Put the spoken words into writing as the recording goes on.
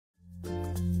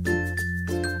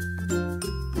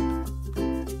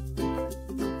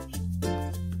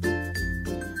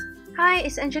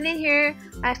it's Angeline here.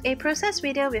 I have a process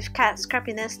video with cat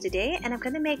Scrappiness today, and I'm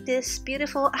going to make this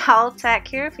beautiful owl tag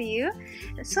here for you.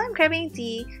 And so I'm grabbing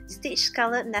the stitch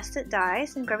colored nested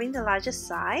dies and grabbing the largest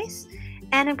size,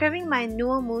 and I'm grabbing my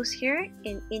Nuvo Mousse here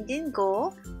in Indian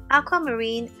Gold,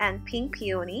 Aquamarine, and Pink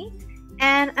Peony,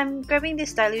 and I'm grabbing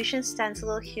this Dylusions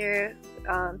stencil here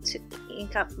to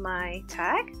ink up my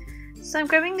tag. So I'm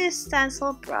grabbing this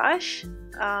stencil brush.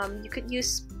 You could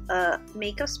use a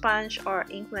makeup sponge or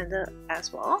ink blender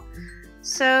as well.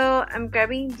 So I'm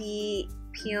grabbing the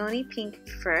peony pink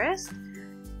first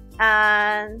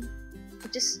and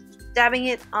just dabbing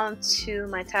it onto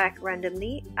my tag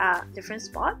randomly at different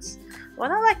spots. What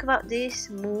I like about this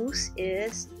mousse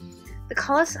is the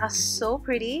colors are so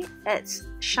pretty. It's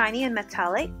shiny and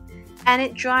metallic, and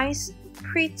it dries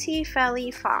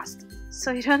fairly fast,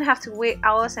 so you don't have to wait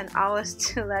hours and hours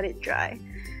to let it dry.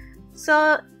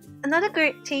 So another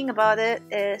great thing about it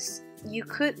is you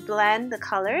could blend the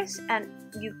colors and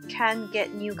you can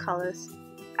get new colors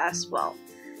as well.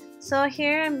 So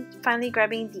here I'm finally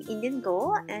grabbing the Indian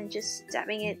Gold and just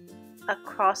dabbing it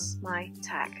across my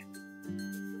tag.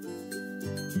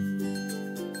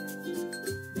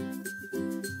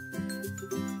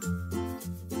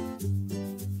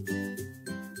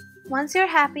 Once you're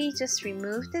happy, just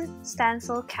remove the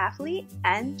stencil carefully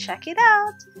and check it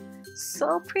out.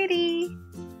 So pretty!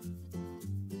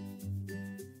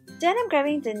 Then I'm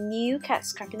grabbing the new cat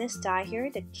Scrappiness die here,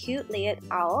 the cute layered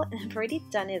owl, and I've already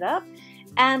done it up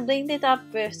and blinged it up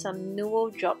with some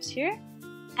Nuvo drops here,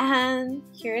 and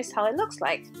here's how it looks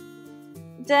like.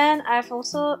 Then I've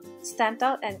also stamped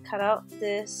out and cut out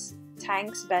this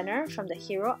Thanks banner from the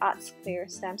Hero Arts Clear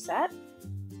stamp set,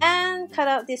 and cut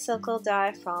out this circle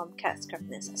die from cat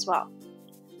Scrappiness as well.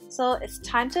 So it's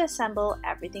time to assemble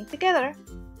everything together.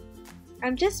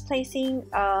 I'm just placing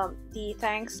the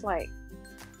Thanks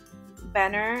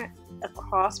banner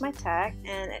across my tag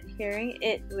and adhering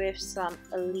it with some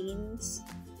Aleene's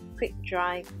quick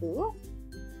dry glue,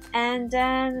 and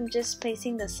then I'm just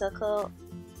placing the circle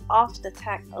off the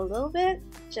tag a little bit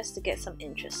just to get some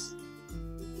interest.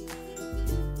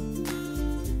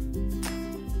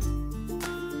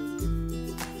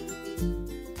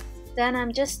 Then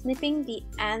I'm just snipping the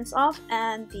ends off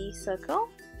and the circle,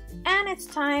 and it's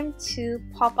time to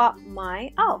pop up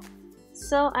my owl.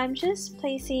 So I'm just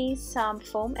placing some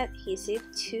foam adhesive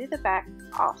to the back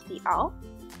of the owl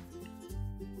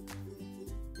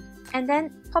and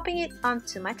then popping it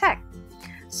onto my tag.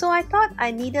 So I thought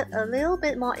I needed a little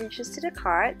bit more interest to the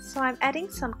card, so I'm adding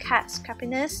some cat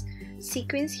Scrappiness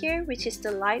sequins here, which is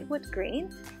the light wood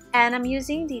grain, and I'm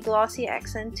using the glossy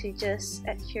accent to just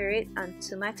adhere it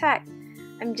onto my tag.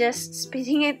 I'm just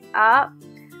speeding it up,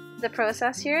 the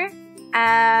process here,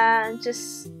 and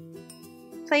just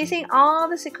placing all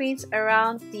the sequins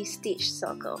around the stitch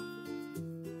circle.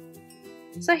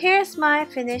 So here's my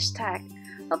finished tag.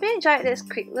 Hope you enjoyed this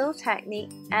quick little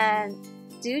technique and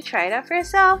do try it out for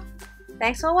yourself.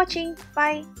 Thanks for watching.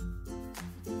 Bye!